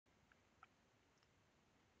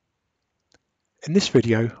In this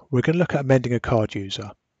video, we're going to look at amending a card user.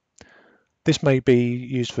 This may be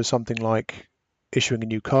used for something like issuing a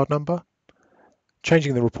new card number,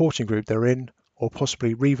 changing the reporting group they're in, or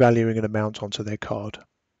possibly revaluing an amount onto their card.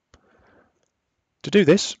 To do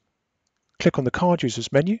this, click on the Card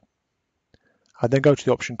Users menu and then go to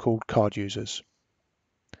the option called Card Users.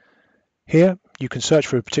 Here, you can search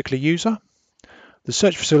for a particular user. The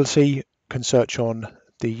search facility can search on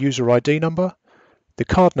the user ID number, the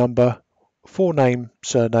card number, forename,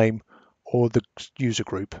 surname, or the user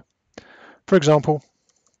group. For example,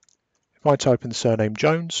 if I type in the surname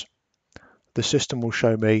Jones, the system will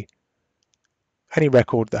show me any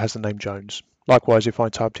record that has the name Jones. Likewise, if I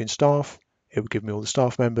typed in staff, it would give me all the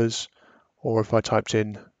staff members, or if I typed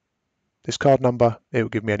in this card number, it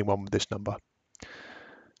would give me anyone with this number.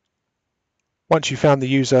 Once you've found the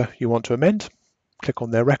user you want to amend, click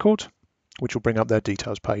on their record, which will bring up their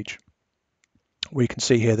details page. We can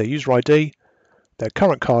see here their user ID, their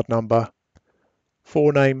current card number,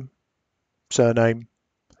 forename, surname,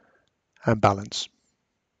 and balance.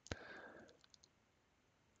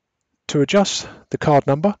 To adjust the card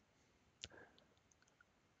number,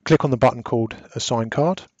 click on the button called Assign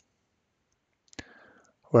Card,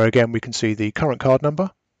 where again we can see the current card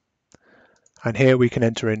number, and here we can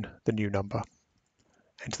enter in the new number.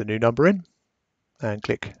 Enter the new number in and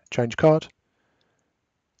click Change Card,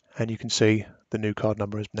 and you can see the new card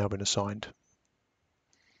number has now been assigned.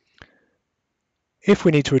 If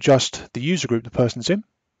we need to adjust the user group the person's in,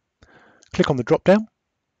 click on the drop down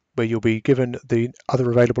where you'll be given the other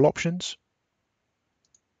available options,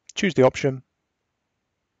 choose the option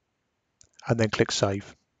and then click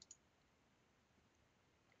Save.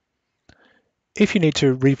 If you need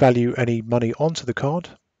to revalue any money onto the card,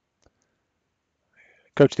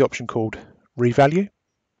 go to the option called Revalue.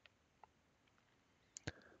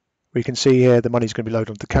 We can see here the money is going to be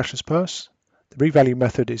loaded onto the cashless purse. The revalue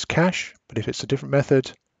method is cash, but if it's a different method,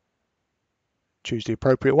 choose the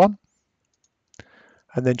appropriate one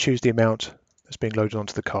and then choose the amount that's being loaded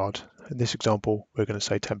onto the card. In this example, we're going to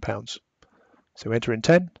say £10. So enter in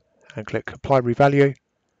 10 and click Apply Revalue.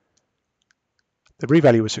 The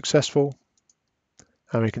revalue was successful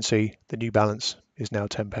and we can see the new balance is now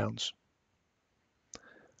 £10.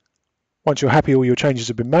 Once you're happy all your changes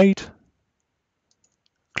have been made,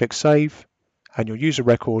 click Save and your user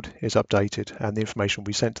record is updated and the information will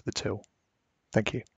be sent to the till. Thank you.